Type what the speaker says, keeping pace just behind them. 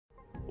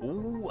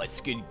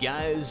What's good,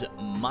 guys?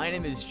 My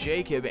name is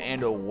Jacob,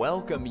 and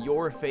welcome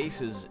your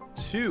faces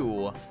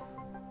to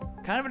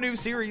kind of a new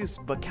series,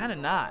 but kind of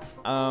not.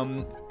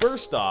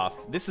 First off,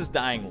 this is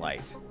Dying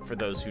Light, for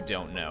those who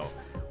don't know.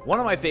 One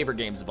of my favorite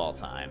games of all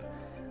time.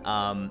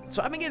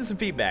 So I've been getting some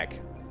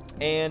feedback,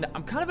 and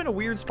I'm kind of in a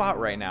weird spot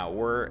right now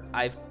where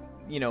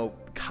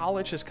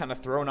college has kind of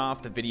thrown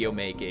off the video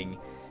making,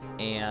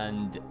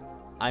 and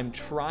I'm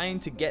trying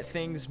to get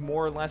things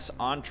more or less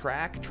on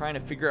track, trying to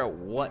figure out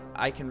what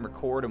I can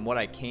record and what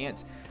I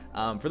can't.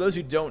 For those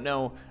who don't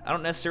know, I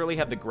don't necessarily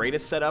have the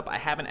greatest setup. I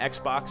have an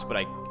Xbox, but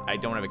I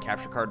don't have a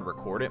capture card to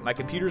record it. My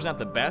computer's not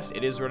the best.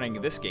 It is running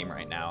this game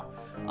right now.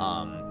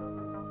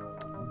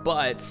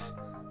 But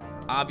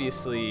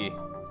obviously,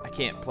 I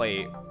can't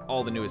play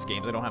all the newest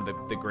games. I don't have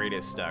the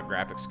greatest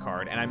graphics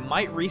card, and I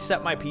might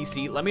reset my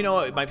PC. Let me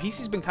know. My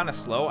PC's been kind of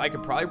slow. I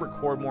could probably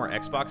record more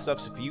Xbox stuff,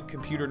 so if you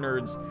computer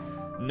nerds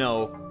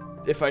know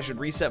if I should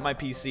reset my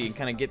PC and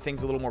kind of get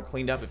things a little more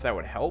cleaned up, if that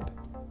would help.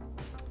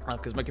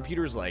 Because my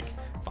computer's like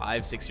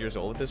 5-6 years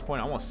old at this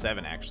point, almost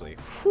 7 actually.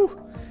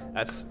 Whew,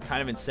 that's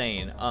kind of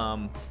insane.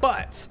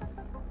 But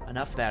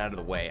enough of that out of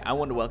the way. I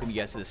wanted to welcome you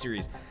guys to the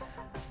series.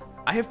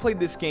 I have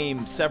played this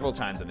game several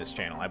times on this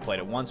channel. I played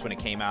it once when it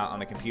came out on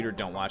the computer.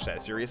 Don't watch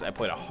that series. I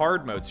played a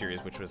hard mode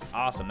series, which was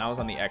awesome. That was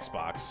on the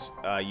Xbox.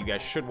 You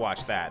guys should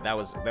watch that. That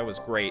was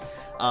great.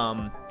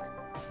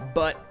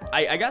 But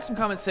I got some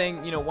comments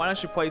saying, why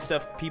don't you play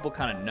stuff people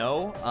kind of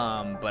know,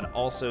 but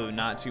also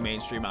not too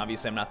mainstream.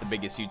 Obviously, I'm not the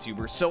biggest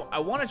YouTuber, so I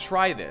want to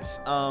try this.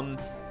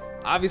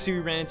 Obviously, we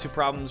ran into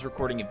problems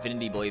recording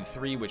Infinity Blade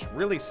 3, which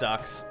really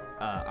sucks,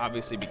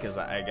 obviously, because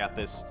I got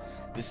this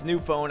new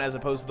phone as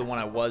opposed to the one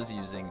I was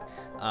using.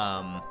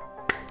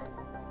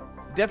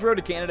 Death Road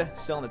to Canada,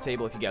 still on the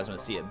table if you guys want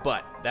to see it,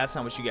 but that's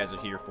not what you guys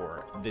are here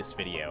for this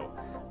video.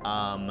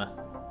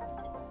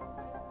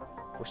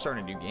 We're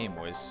starting a new game,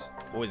 boys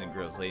and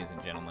girls, ladies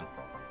and gentlemen.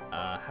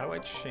 How do I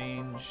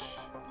change?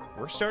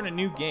 We're starting a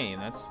new game.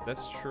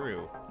 That's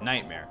true.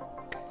 Nightmare.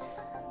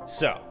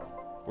 So,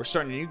 we're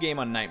starting a new game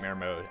on Nightmare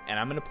mode, and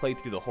I'm gonna play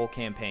through the whole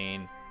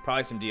campaign.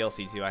 Probably some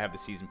DLC too. I have the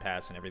season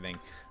pass and everything.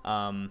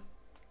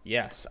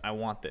 Yes, I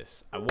want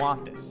this. I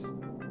want this.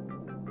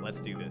 Let's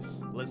do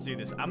this. Let's do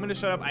this. I'm gonna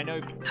shut up. I know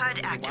if you're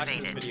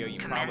watching this video,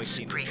 you've probably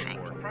seen this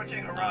before.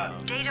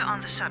 Data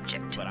on the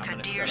subject,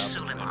 Kadir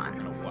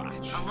Suleiman,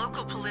 a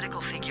local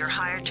political figure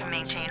hired to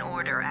maintain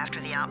order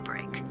after the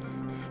outbreak.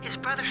 His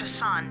brother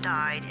Hassan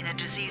died in a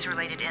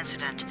disease-related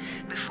incident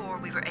before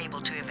we were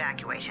able to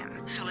evacuate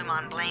him.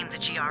 Suleiman blamed the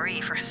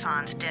GRE for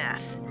Hassan's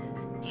death.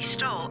 He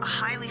stole a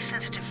highly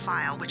sensitive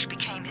file which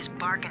became his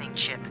bargaining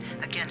chip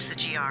against the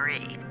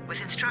GRE, with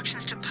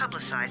instructions to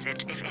publicize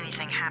it if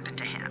anything happened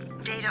to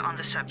him. Data on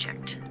the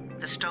subject,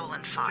 the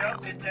stolen file.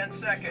 Jump in 10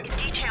 seconds. It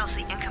details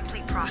the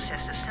incomplete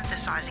process of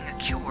synthesizing a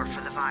cure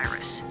for the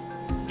virus.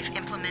 If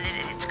implemented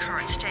in its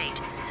current state,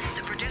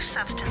 the produced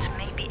substance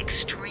may be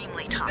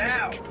extremely toxic.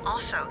 Now.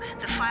 Also,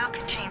 the file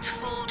contains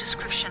full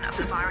description of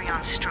the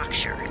virion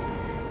structure.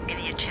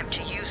 Any attempt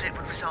to use it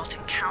would result in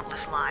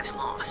countless lives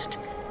lost.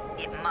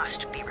 It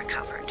must be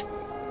recovered.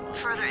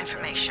 Further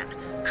information,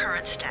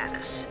 current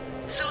status.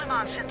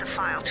 Suleiman sent the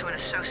file to an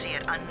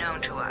associate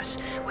unknown to us,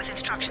 with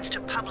instructions to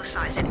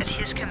publicize it at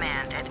his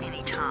command at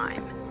any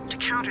time. To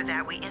counter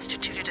that, we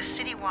instituted a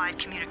citywide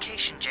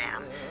communication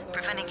jam,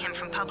 preventing him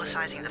from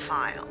publicizing the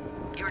file.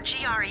 Your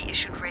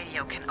GRE-issued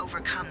radio can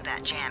overcome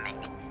that jamming.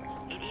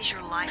 It is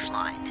your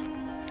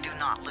lifeline. Do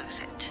not lose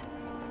it.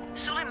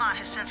 Suleiman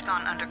has since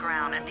gone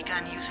underground and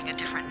begun using a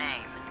different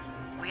name.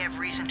 We have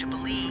reason to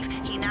believe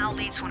he now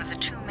leads one of the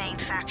two main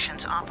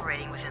factions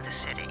operating within the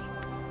city.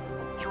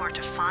 You are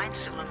to find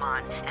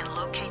Suleiman and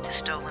locate the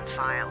stolen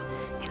file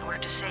in order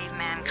to save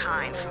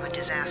mankind from a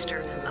disaster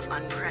of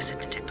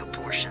unprecedented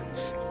proportions.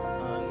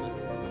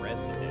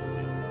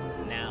 Unprecedented.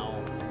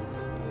 Now,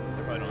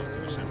 I probably don't have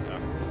too much time to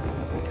talk.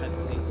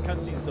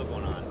 Cutscene's still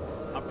going on.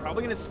 I'm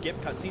probably going to skip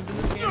cutscenes in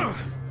this game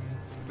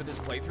for this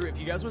playthrough. If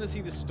you guys want to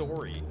see the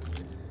story,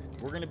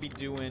 we're going to be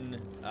doing,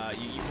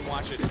 you can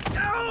watch it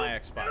on my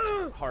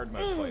Xbox hard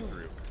mode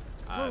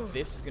playthrough.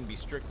 This is going to be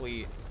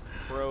strictly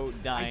pro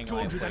Dying Light player.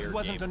 I told you that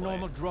wasn't gameplay. a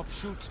normal drop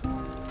shoot.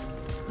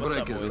 What's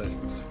up, Break his boys?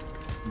 legs,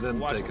 then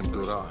Watch take this him to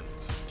first.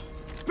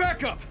 Ryan's.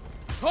 Back up!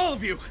 All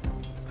of you!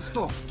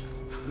 Stop!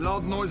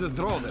 Loud noises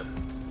draw them.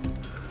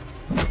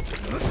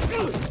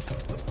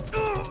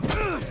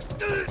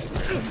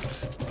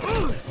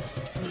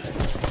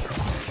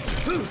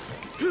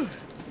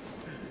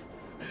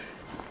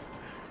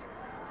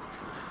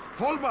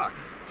 Fall back!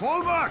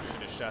 Fall back!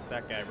 Just shot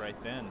that guy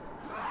right then.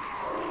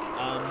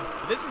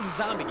 This is a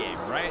zombie game,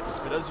 right?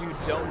 For those of you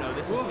who don't know,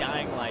 this is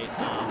Dying Light.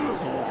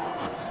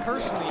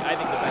 Personally, I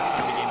think the best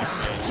zombie game ever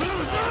made.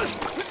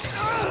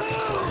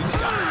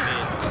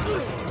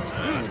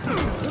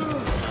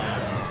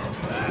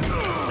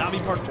 Zombie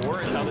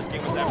Parkour is how this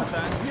game was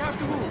advertised. We have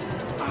to move!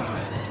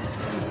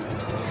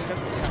 This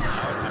cutscene's kind of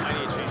hard. I might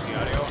need to change the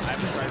audio. I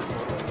haven't tried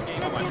recording this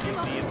game on my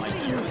PC in like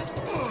years.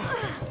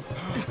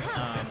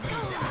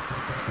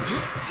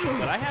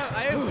 But I have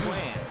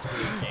plans for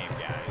this game,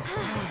 guys.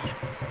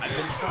 I've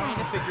been trying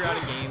to figure out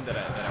a game that I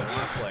want to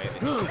play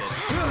that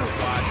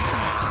watch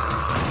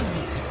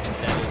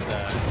that is a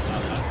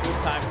good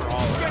time for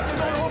all of us,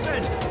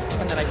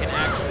 and that I can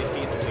actually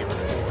feasibly record.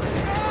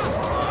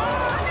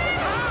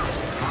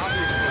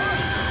 Obviously,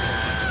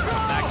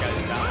 that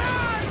guy's dying.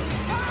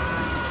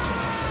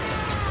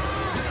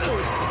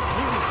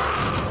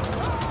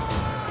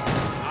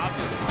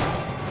 Obviously,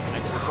 I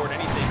can record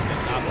anything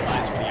that's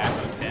optimized for the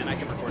iPhone 10. I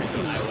can record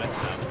any iOS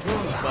stuff.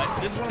 But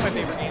this is one of my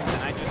favorite games,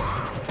 and I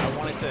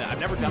wanted to. I've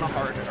never done a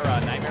hard or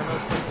a nightmare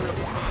mode playthrough of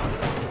this game,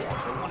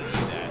 so I want to do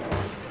that.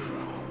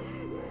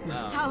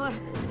 Tower,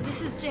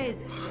 this is Jade.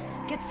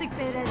 Get sick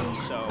bay ready.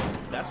 So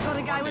that's what Got a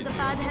I guy wanted with a to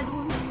bad do. head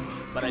wound.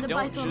 But I and a don't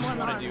bite on just one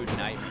want arm. to do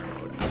nightmare mode.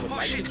 I would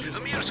like to just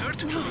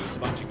produce a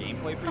bunch of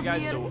gameplay for you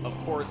guys. So of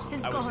course,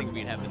 He's I was gone. thinking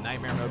we'd have the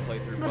nightmare mode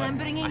playthrough. But I'm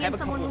bringing I have in a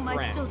someone couple who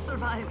might still friends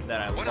survive.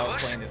 that I love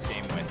playing this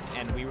game with,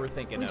 and we were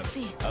thinking We'll of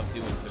see.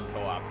 doing some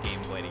co-op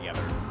gameplay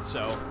together.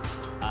 So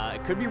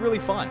it could be really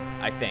fun,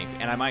 I think,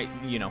 and I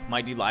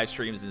might do live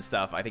streams and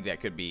stuff. I think that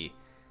could be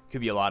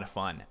a lot of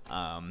fun.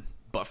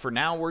 But for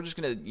now, we're just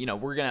gonna,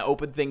 we're gonna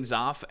open things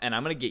off, and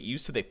I'm gonna get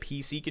used to the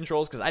PC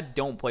controls because I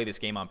don't play this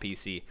game on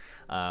PC.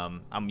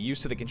 I'm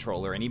used to the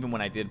controller, and even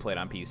when I did play it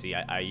on PC,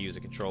 I use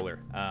a controller.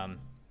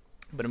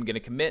 But I'm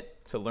gonna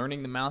commit to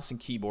learning the mouse and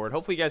keyboard.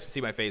 Hopefully, you guys can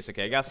see my face.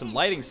 Okay, I got some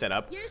lighting set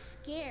up. You're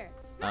scared.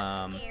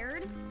 Not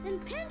scared. Then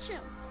pinch him.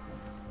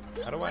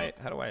 How do I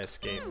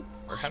escape?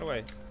 Or how do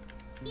I?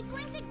 He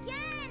blinked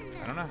again.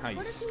 I don't know how you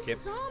What if skip. he's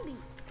a zombie?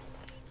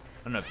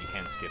 I don't know if you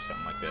can skip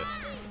something like this.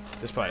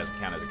 This probably doesn't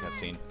count as a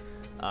cutscene.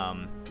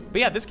 But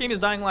yeah, this game is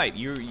Dying Light.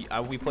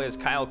 We play as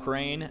Kyle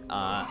Crane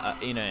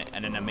in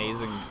an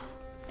amazing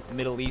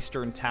Middle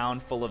Eastern town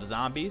full of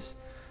zombies.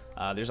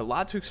 There's a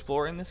lot to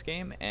explore in this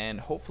game, and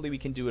hopefully we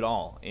can do it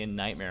all in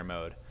Nightmare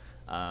mode.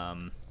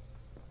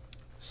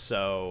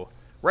 So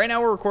right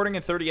now we're recording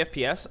at 30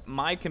 FPS.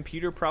 My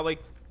computer probably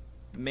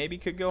maybe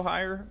could go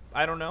higher.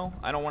 I don't know.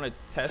 I don't want to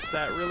test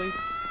that really.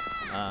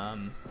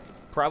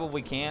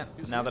 Probably can't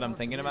now that I'm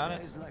thinking about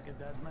it.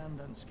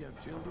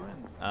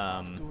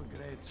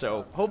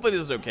 So hopefully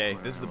this is okay.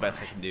 This is the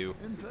best I can do.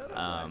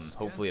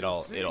 Hopefully it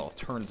all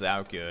turns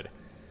out good.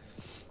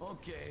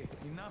 Okay,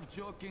 enough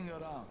joking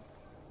around.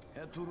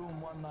 Head to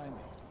room 190.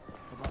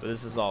 But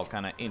this is all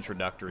kind of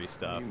introductory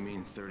stuff. You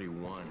mean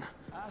 31?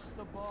 Ask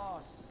the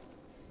boss.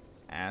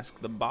 Ask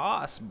the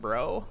boss,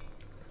 bro.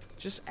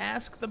 Just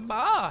ask the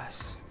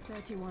boss.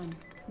 31.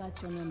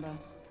 That's your number.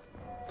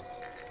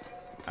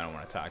 I don't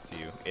want to talk to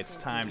you. It's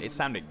time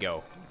to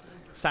go.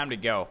 It's time to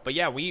go. But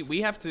yeah, we've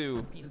got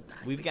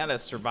to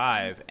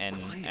survive,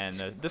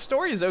 and the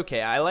story is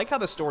okay. I like how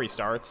the story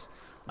starts.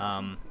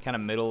 Kind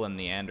of middle and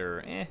the end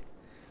are eh.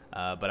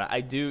 But I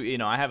do,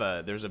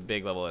 there's a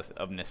big level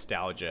of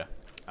nostalgia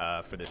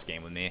for this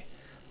game with me.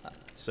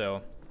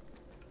 So,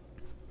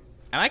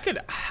 and I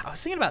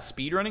was thinking about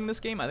speedrunning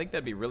this game. I think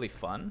that'd be really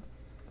fun.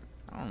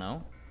 I don't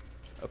know.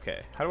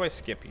 Okay, how do I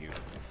skip you?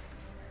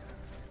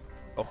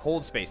 Oh,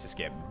 hold space to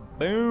skip.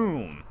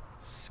 Boom.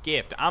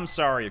 Skipped. I'm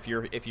sorry if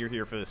you're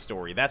here for the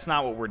story. That's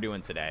not what we're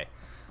doing today.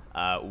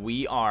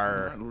 We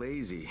are Not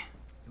lazy, you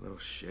little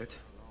shit.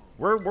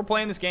 we're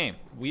playing this game.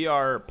 We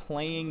are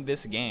playing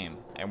this game,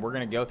 and we're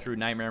gonna go through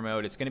Nightmare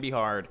mode. It's gonna be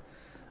hard,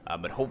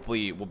 but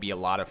hopefully it will be a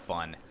lot of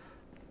fun.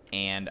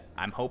 And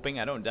I'm hoping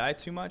I don't die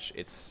too much.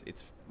 It's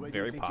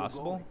very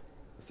possible.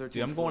 Dude,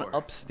 I'm going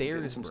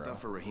upstairs, some bro.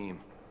 stuff for Raheem.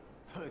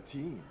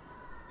 13?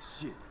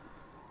 Shit.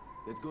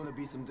 That's gonna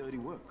be some dirty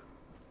work.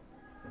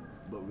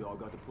 But we all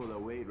got to pull our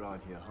weight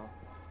around here, huh?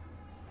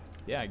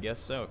 Yeah, I guess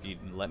so. If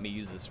you'd let me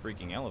use this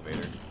freaking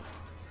elevator.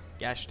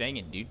 Gosh dang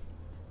it, dude.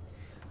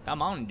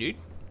 Come on, dude.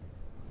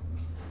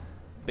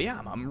 But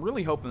yeah, I'm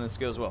really hoping this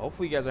goes well.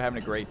 Hopefully you guys are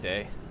having a great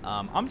day.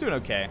 I'm doing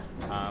okay.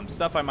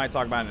 Stuff I might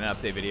talk about in an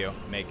update video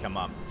may come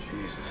up.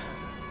 Jesus.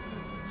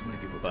 How many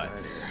people died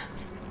But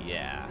here?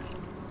 yeah,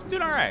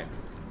 doing all right.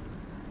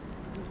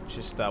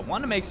 Just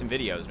want to make some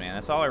videos, man.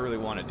 That's all I really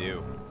want to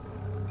do.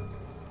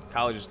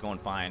 College is going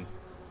fine.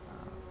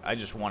 I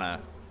just want to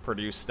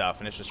produce stuff,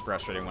 and it's just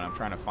frustrating when I'm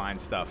trying to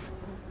find stuff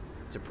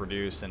to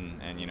produce,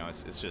 and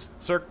it's just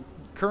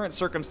current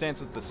circumstance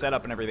with the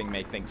setup and everything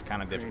make things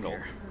kind of difficult.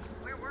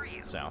 Where were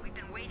you? So. We've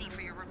been waiting for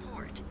your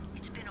report.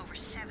 It's been over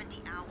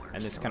 70 hours.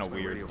 And it's kind of Lost my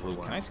weird radio for a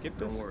blue. Can I while. skip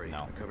Don't this? worry,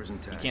 No. the cover's You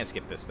intact. can't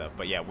skip this stuff.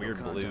 But yeah, weird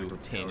contact blue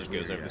with the tinge towers goes near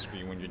over the yet.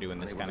 screen when you're doing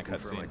this Unable kind to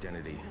of confirm cutscene.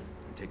 identity.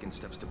 I'm taking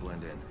steps to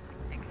blend in.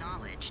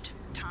 Acknowledged.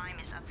 Time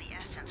is of the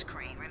essence,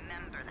 Crane.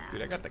 Remember that.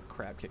 Dude, I got the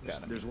crap kicked out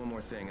of me. There's one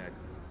more thing.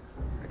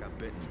 I got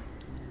bitten.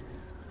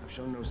 I've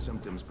shown no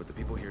symptoms, but the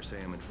people here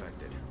say I'm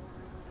infected.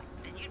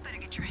 Then you'd better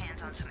get your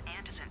hands on some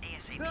antizin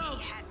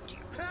ASAP, hadn't you?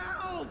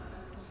 Help!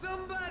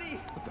 Somebody!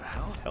 What the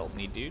hell? Help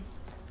me, dude.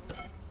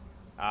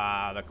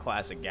 Ah, the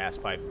classic gas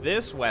pipe.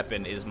 This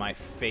weapon is my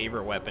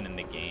favorite weapon in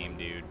the game,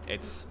 dude.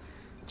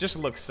 Just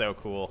looks so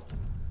cool.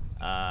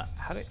 How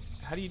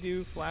do you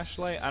do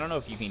flashlight? I don't know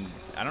if you can.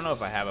 I don't know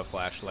if I have a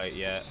flashlight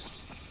yet.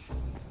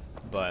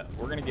 But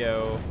we're gonna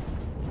go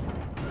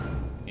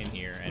in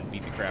here and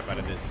beat the crap out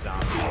of this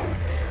zombie.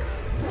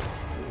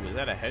 Ooh, is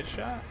that a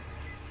headshot?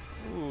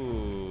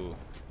 Ooh,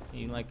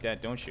 you like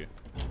that, don't you?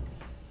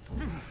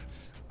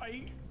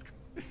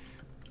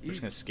 We're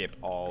just gonna skip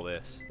all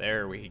this.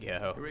 There we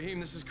go. Hey, Raheem,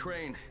 this is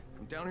Crane.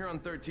 I'm down here on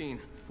 13.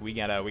 We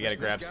gotta grab This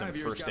guy some of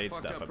yours first got aid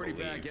fucked stuff, up I pretty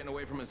bad believe. getting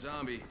away from a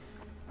zombie.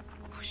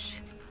 Oh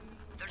shit.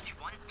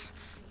 31?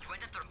 You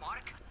went after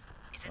Mark?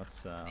 Is it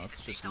Let's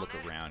just down look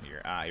there? around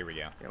here. Ah, here we go.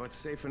 Yeah, well, it's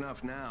safe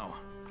enough now.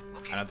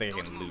 Okay, I don't think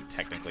I can move. loot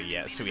technically I'm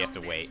yet, leaving so we have to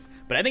downstairs.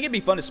 wait. But I think it'd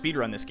be fun to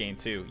speedrun this game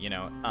too, you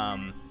know.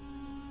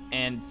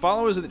 And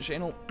followers of the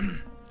channel,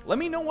 let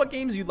me know what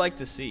games you'd like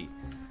to see.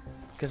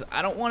 Because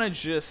I don't want to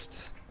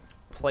just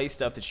play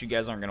stuff that you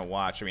guys aren't going to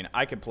watch. I mean,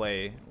 I could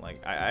play,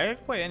 like, I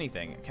could play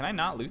anything. Can I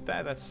not loot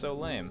that? That's so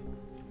lame.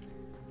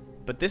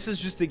 But this is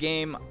just a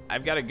game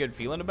I've got a good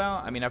feeling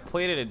about. I mean, I've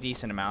played it a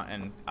decent amount,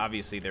 and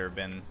obviously there have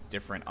been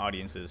different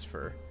audiences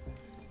for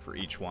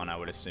each one, I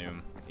would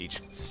assume. Each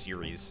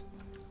series.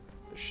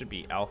 There should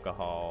be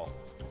alcohol.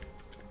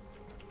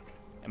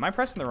 Am I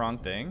pressing the wrong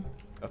thing?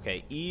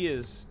 Okay, E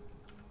is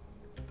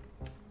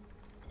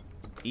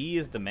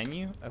the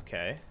menu?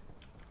 Okay.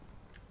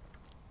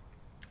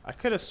 I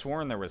could have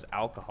sworn there was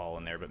alcohol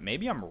in there, but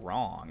maybe I'm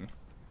wrong.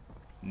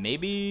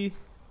 Maybe...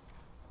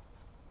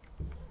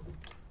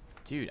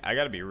 Dude, I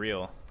gotta be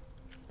real.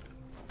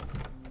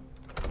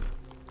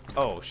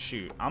 Oh,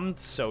 shoot. I'm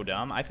so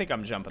dumb. I think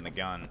I'm jumping the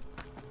gun.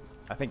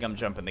 I think I'm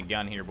jumping the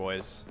gun here,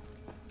 boys.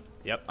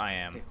 Yep, I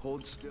am. Hey,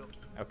 hold still.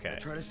 Okay.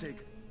 Try to stay.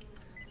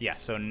 Yeah,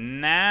 so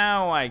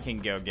now I can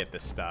go get the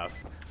stuff.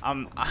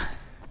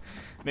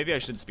 Maybe I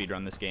should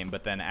speedrun this game,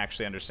 but then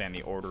actually understand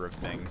the order of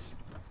things.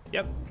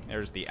 Yep,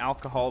 there's the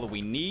alcohol that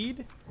we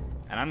need.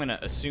 And I'm going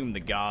to assume the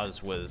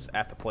gauze was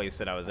at the place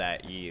that I was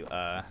at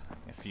a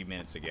few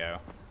minutes ago.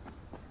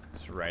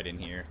 It's right in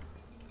here.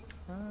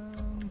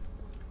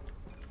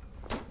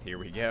 Here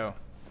we go.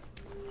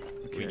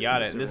 We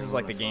got it. This is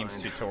like the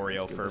game's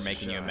tutorial for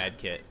making you a med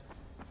kit.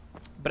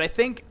 But I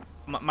think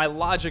my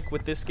logic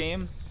with this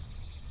game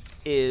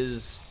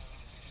is...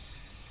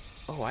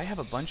 Oh, I have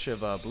a bunch of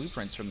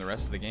blueprints from the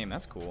rest of the game.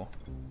 That's cool.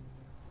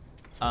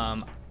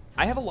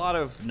 I have a lot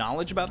of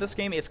knowledge about this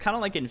game. It's kind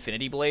of like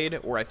Infinity Blade,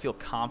 where I feel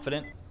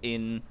confident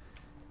in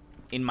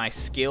my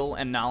skill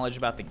and knowledge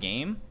about the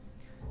game.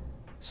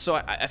 So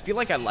I feel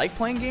like I like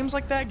playing games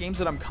like that, games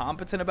that I'm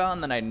competent about,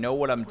 and then I know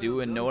what I'm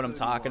doing, know what I'm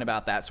talking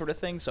about, that sort of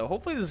thing. So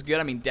hopefully this is good.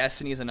 I mean,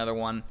 Destiny is another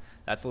one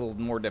that's a little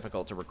more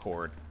difficult to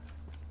record.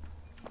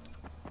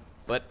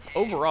 But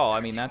overall,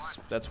 I mean, that's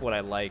what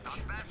I like.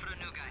 Bad for the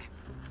new guy.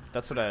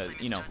 That's what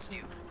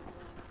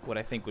what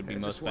I think would be I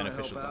most just wanna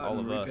beneficial help to out all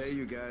and of us. repay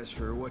you guys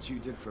for what you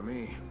did for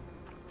me.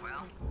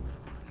 Well,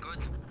 good.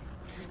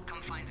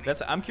 Come find me.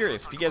 I'm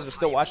curious. If you guys are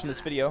still watching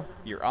this video,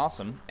 you're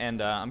awesome,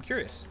 and I'm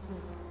curious.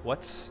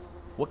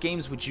 What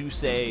games would you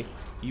say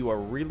you are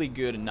really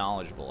good and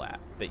knowledgeable at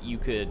that you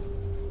could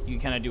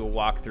kind of do a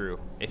walkthrough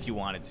if you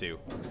wanted to?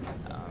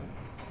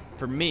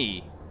 For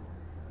me,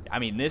 I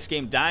mean, this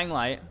game, Dying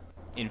Light,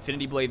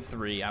 Infinity Blade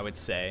 3, I would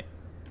say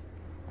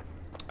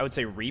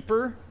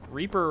Reaper.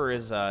 Reaper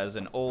is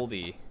an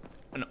oldie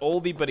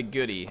but a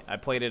goodie. I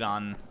played it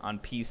on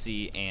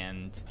PC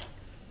and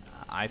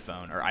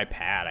iPhone or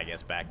iPad, I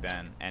guess back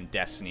then, and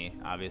Destiny,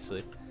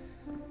 obviously.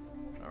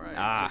 All right.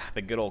 Ah,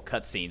 the good old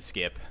cutscene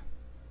skip.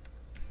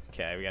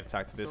 Okay, we got to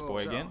talk to this boy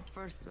again.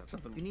 First,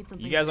 Something. you need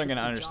something You guys that aren't gets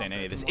gonna the understand job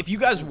any of done this. more If you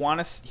guys quickly.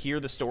 want to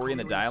hear the story and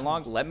the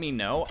dialogue, let me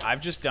know.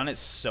 I've just done it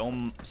so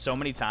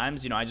many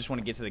times. You know, I just want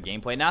to get to the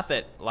gameplay. Not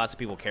that lots of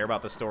people care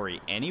about the story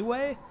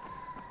anyway,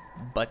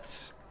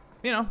 but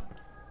you know,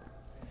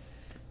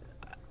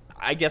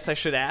 I guess I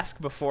should ask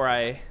before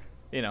I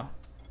do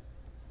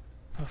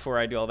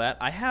all that.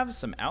 I have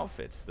some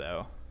outfits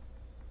though.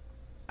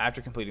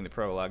 After completing the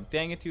prologue,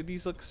 dang it, dude,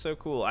 these look so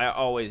cool. I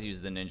always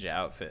use the ninja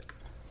outfit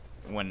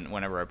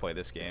whenever I play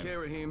this game. Okay,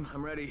 Raheem,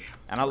 I'm ready.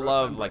 And I We're off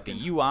love, on like, the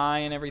Brecken.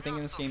 UI and everything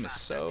in this game is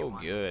so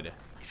good.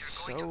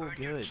 It's If you're going so to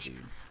earn your good, keep,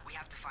 dude. we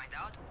have to find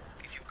out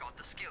if you've got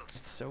the skills.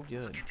 It's so So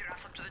good. get your ass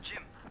up to the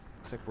gym.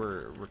 Looks like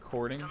we're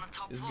recording. It's on the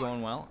top Is floor.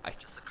 going well. Just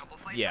a couple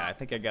flights Yeah, up. I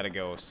think I gotta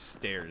go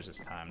stairs this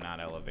time, not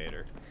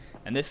elevator.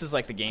 And this is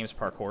like the game's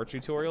parkour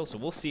tutorial, so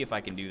we'll see if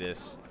I can do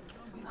this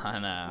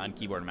on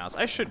keyboard and mouse.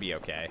 I should be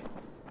okay.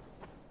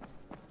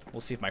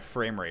 We'll see if my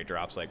frame rate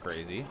drops like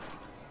crazy.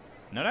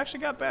 No, it actually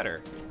got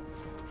better.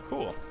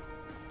 Cool.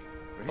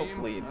 Raheem,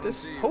 Hopefully I don't this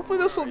see you.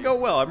 will go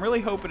well. I'm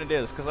really hoping it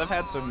is, because I've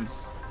had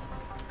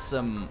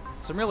some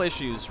real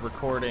issues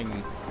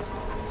recording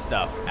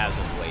stuff as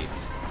of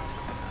late.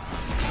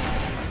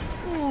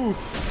 Ooh.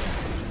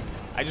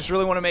 I just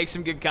really want to make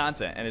some good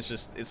content, and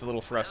it's a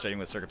little frustrating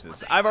with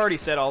circumstances. I've already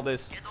said all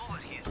this. Get over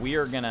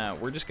here.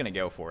 We're just gonna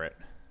go for it.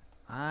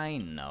 I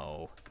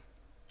know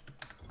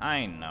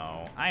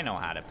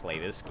how to play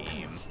this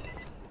game.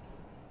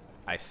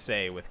 I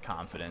say with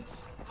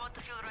confidence. Want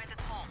to feel right at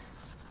home.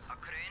 A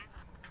crane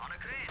on a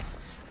crane.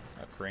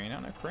 A crane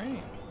on a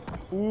crane.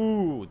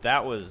 Ooh,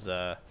 that was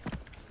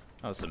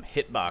some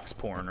hitbox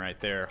porn right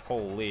there.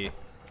 Holy.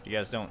 You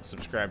guys don't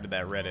subscribe to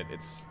that Reddit.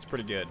 It's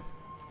pretty good.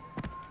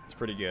 It's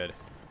pretty good.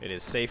 It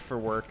is safe for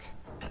work,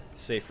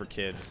 safe for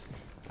kids.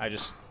 I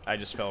just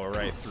fell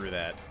right through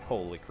that.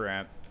 Holy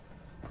crap.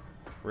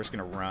 We're just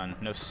gonna run.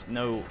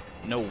 No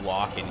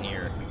walk in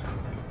here.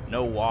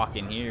 No walk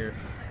in here.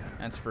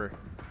 That's for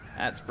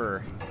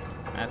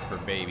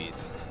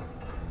babies.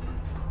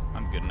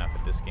 I'm good enough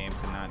at this game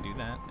to not do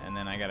that. And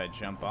then I gotta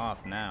jump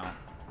off now.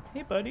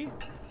 Hey, buddy.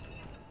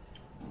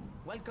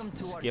 Welcome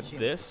to Skip our gym.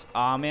 this.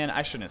 Aw, man,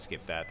 I shouldn't have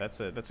skipped that. That's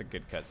a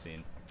good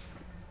cutscene.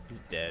 He's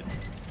dead.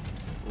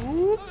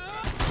 Ooh.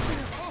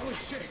 Holy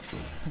shit!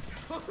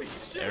 Holy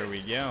shit! There we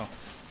go.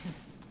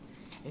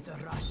 It's a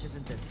rush,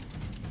 isn't it?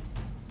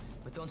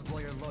 But don't blow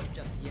your load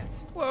just yet.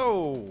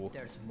 Whoa.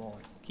 There's more.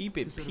 Keep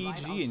it To survive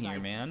PG in here,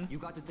 outside, man. You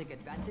got to take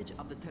advantage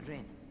of the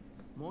terrain.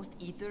 Most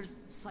eaters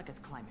suck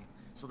at climbing,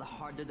 so the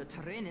harder the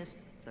terrain is,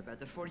 the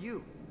better for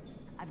you.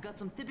 I've got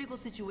some typical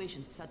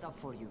situations set up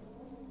for you.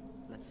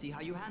 Let's see how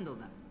you handle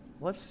them.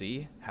 Let's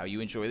see how you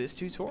enjoy this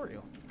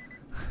tutorial.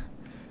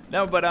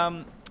 No,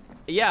 but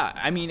yeah,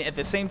 I mean, at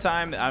the same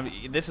time,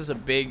 this is a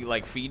big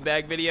like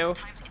feedback video.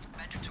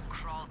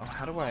 Oh,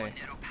 how do I?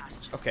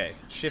 Okay,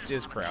 shift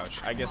is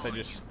crouch. I guess I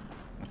just.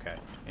 Okay,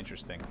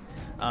 interesting.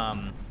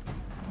 I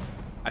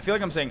feel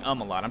like I'm saying a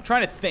lot. I'm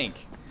trying to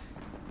think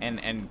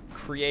and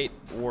create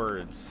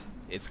words.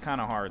 It's kind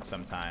of hard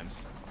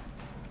sometimes.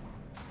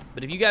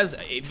 But if you guys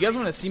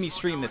want to see me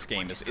stream this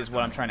game, is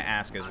what I'm trying to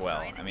ask as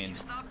well. I mean,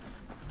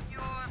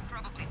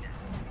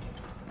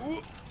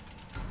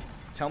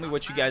 tell me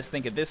what you guys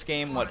think of this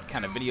game. What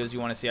kind of videos you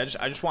want to see? I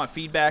just want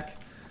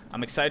feedback.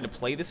 I'm excited to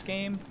play this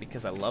game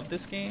because I love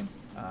this game.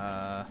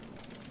 Where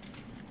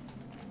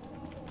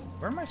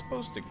am I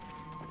supposed to?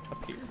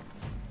 Up here?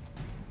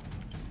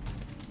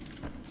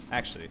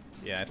 Actually,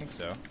 yeah, I think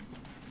so.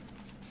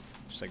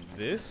 Just like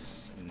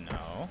this?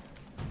 No.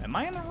 Am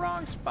I in the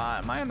wrong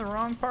spot? Am I in the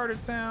wrong part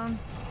of town?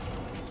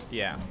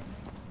 Yeah,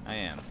 I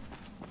am.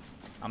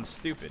 I'm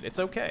stupid. It's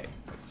okay.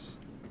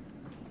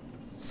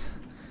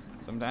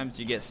 Sometimes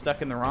you get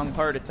stuck in the wrong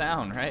part of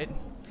town, right?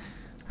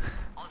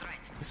 All right,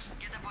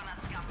 get up on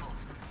that scaffold.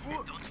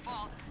 And don't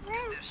fall.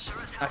 There's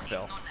sure as hell I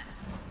fell.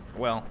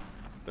 Well,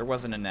 there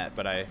wasn't a net,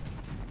 but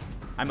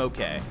I'm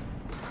okay.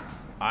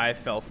 I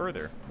fell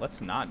further.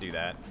 Let's not do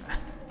that.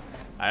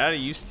 I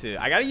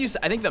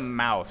think the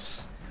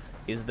mouse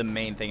is the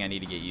main thing I need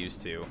to get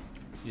used to.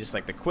 Just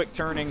like the quick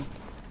turning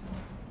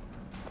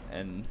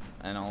and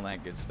all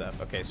that good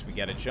stuff. Okay, so we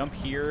gotta jump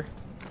here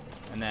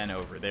and then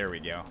over. There we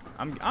go.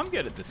 I'm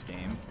good at this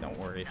game. Don't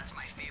worry. That's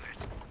my favorite.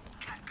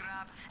 Cat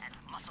grab and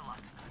muscle up.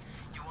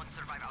 You won't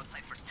survive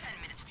outside for 10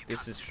 minutes if you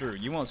This is true.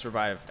 You won't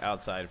survive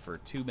outside for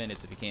 2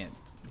 minutes if you can't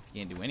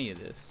do any of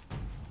this.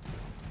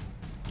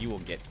 You will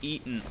get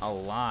eaten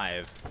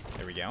alive.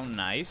 There we go.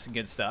 Nice.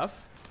 Good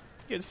stuff.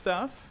 Good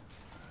stuff.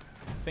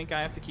 I think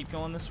I have to keep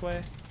going this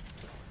way.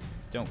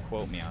 Don't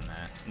quote me on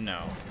that.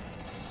 No.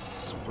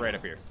 It's right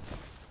up here.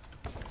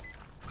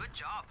 Good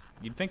job.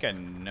 You'd think I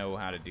know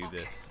how to do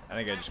this. I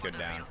think I just go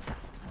down.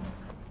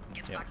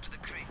 Get Yep. back to the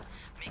crate.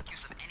 Make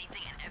use of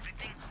anything and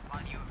everything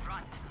while you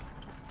run.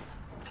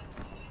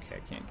 Okay, I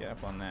can't get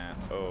up on that.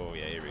 Oh,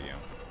 yeah, here we go.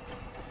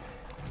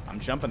 I'm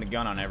jumping the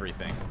gun on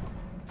everything.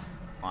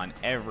 On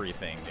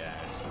everything,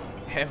 guys.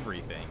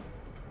 Everything.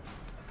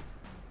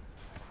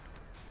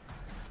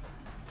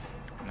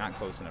 Not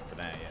close enough for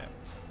that yet.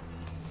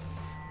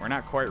 We're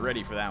not quite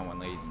ready for that one,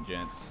 ladies and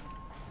gents.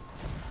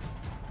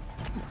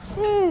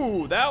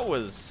 Ooh, that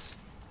was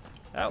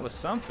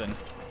something.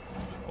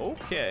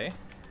 Okay.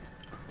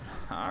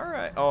 All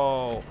right.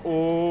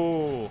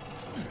 Oh.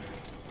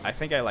 I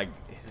think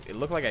it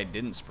looked like I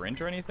didn't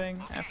sprint or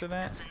anything after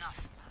that.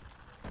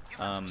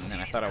 And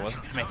I thought I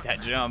wasn't gonna make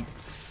that jump.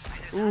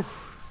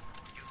 Oof.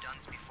 You've done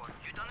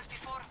this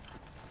before?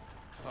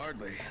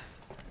 Hardly.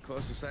 The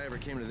closest I ever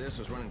came to this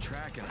was running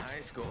track in high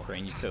school.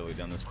 Crane, you totally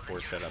done this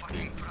before. Shut up,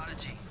 dude.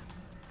 Prodigy.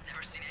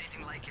 Never seen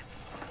anything like it.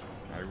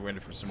 Are we ready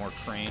for some more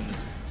Crane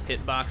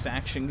hitbox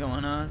action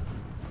going on?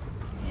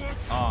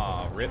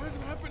 Aw, rip. What's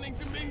happening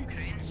to me?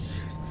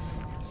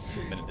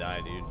 I'm gonna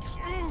die, dude.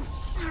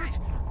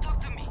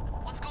 Talk to me.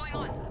 What's going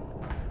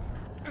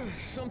on?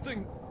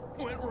 Something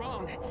went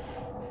wrong.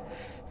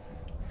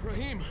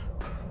 Rahim,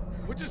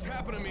 what just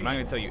happened to me? I'm not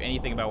gonna tell you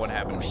anything about what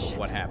happened to me.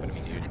 What happened to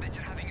me, dude? I bet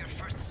you're having your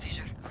first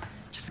seizure.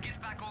 Just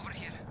get back over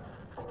here.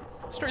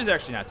 The story's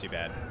actually not too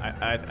bad.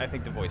 I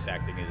think the voice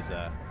acting is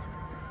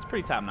it's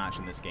pretty top notch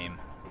in this game.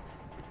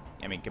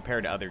 I mean,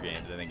 compared to other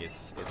games, I think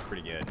it's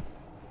pretty good.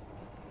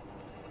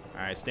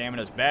 All right,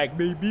 stamina's back,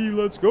 baby.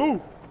 Let's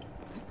go.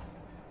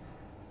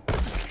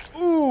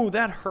 Ooh,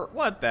 that hurt.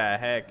 What the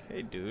heck?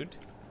 Hey, dude.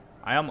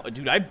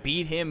 Dude, I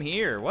beat him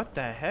here. What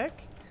the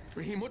heck?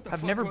 Rahim, what the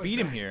I've fuck never was beat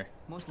him that? here.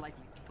 Most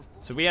likely.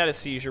 So we had a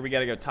seizure. We got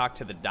to go talk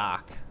to the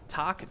doc.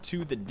 Talk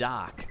to the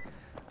doc.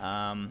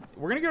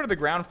 We're going to go to the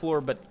ground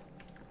floor, but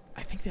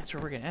I think that's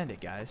where we're going to end it,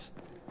 guys.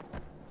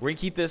 We're going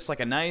to keep this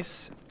like a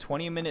nice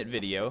 20-minute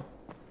video.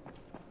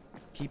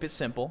 Keep it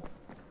simple.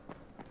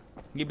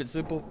 Keep it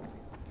simple.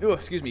 Oh,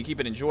 excuse me.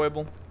 Keep it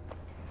enjoyable.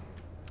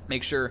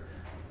 Make sure...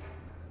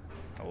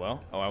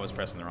 Hello? Oh, I was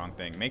pressing the wrong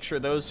thing. Make sure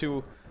those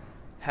who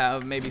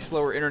have maybe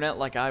slower internet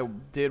like I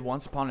did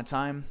once upon a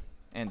time,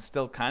 and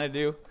still kind of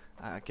do,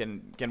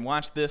 can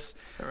watch this.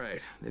 All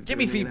right. Give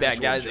me feedback,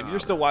 guys. If you're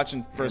still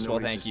watching, first of all,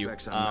 thank you.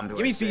 Give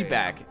me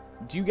feedback.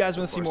 Do you guys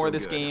want to see more of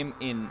this game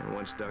in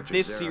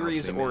this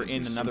series or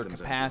in another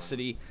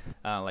capacity,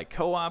 like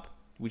co-op?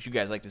 Would you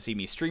guys like to see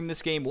me stream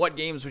this game? What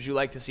games would you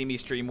like to see me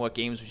stream? What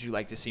games would you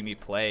like to see me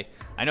play?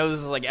 I know this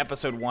is like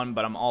episode 1,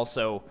 but I'm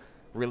also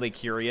really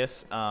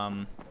curious.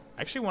 I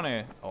actually want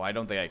to. Oh, I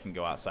don't think I can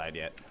go outside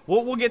yet.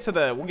 We'll get to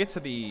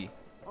the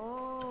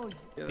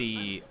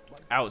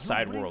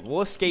outside world.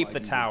 We'll escape the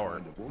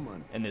tower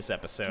in this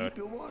episode.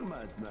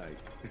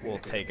 We'll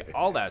take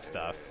all that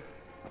stuff.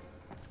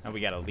 Now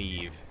we gotta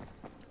leave.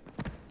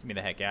 Get me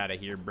the heck out of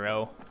here,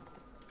 bro.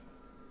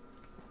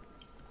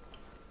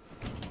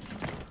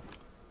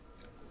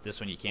 This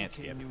one you can't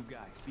skip.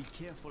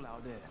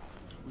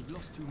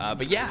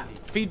 But yeah,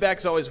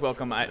 feedback's always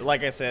welcome.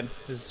 Like I said,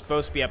 this is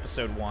supposed to be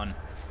episode 1.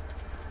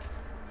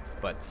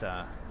 But,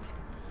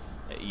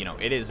 you know,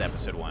 it is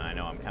episode 1. I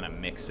know I'm kind of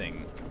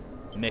mixing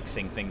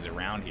things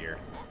around here.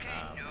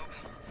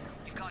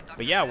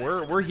 But yeah,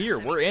 we're here.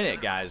 We're in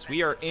it, guys.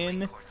 We are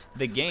in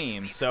the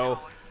game. So,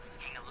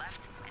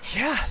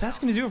 yeah, that's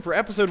going to do it for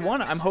episode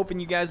 1. I'm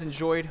hoping you guys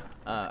enjoyed.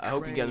 I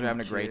hope you guys are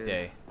having a great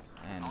day.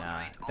 And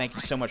thank you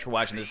so much for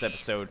watching this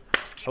episode.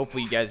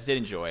 Hopefully you guys did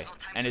enjoy.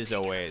 And as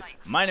always,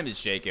 my name is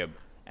Jacob,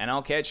 and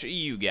I'll catch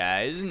you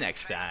guys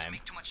next time.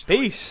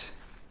 Peace!